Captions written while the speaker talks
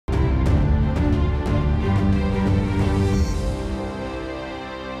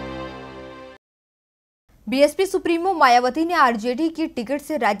BSP supremo Mayawati ने RJD की ticket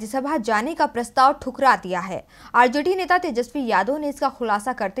से राज्यसभा जाने का प्रस्ताव ठुकरा दिया है। आरजेडी नेता तेजस्वी यादव ने इसका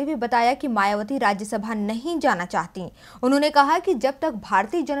खुलासा करते हुए बताया कि मायावती राज्यसभा नहीं जाना चाहती। उन्होंने कहा कि जब तक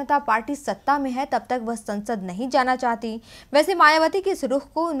भारतीय जनता पार्टी सत्ता में है तब तक वह संसद नहीं जाना चाहती। वैसे मायावती के इस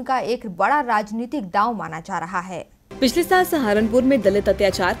रुख को उनका एक बड़ा राजनीतिक दांव माना जा रहा है। पिछले साल सहारनपुर में दलित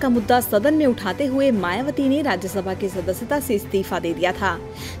अत्याचार का मुद्दा सदन में उठाते हुए मायावती ने राज्यसभा की सदस्यता से इस्तीफा दे दिया था,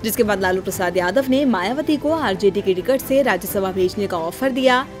 जिसके बाद लालू प्रसाद यादव ने मायावती को आरजेडी की टिकट से राज्यसभा भेजने का ऑफर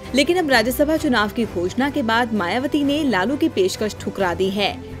दिया। लेकिन अब राज्यसभा चुनाव की घोषणा के बाद मायावती ने लालू की पेशकश ठुकरा दी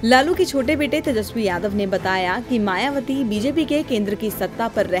है। लालू के छोटे बेटे तेजस्वी यादव ने बताया कि मायावती बीजेपी के केंद्र की सत्ता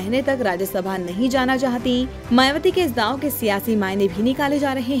पर रहने तक राज्यसभा नहीं जाना चाहती। मायावती के इस दांव के सियासी मायने भी निकाले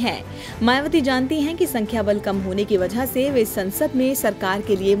जा रहे हैं। मायावती जानती हैं कि संख्या बल कम होने की वजह से वे संसद में सरकार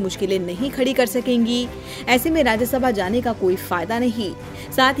के लिए मुश्किलें नहीं खड़ी कर सकेंगी। ऐसे में राज्यसभा जाने का कोई फायदा नहीं।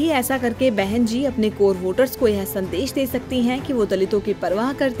 साथ ही ऐसा करके बहन जी अपने कोर वोटर्स को यह संदेश दे सकती हैं कि वो दलितों की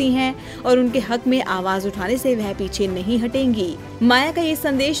परवाह करती हैं और उनके हक में आवाज उठाने से वह पीछे नहीं हटेंगी। माया का ये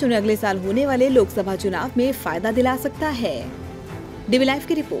संदेश उन्हें अगले साल होने वाले लोकसभा चुनाव में फायदा दिला सकता है। DBLIVE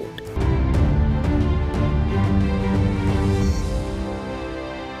की रिपोर्ट।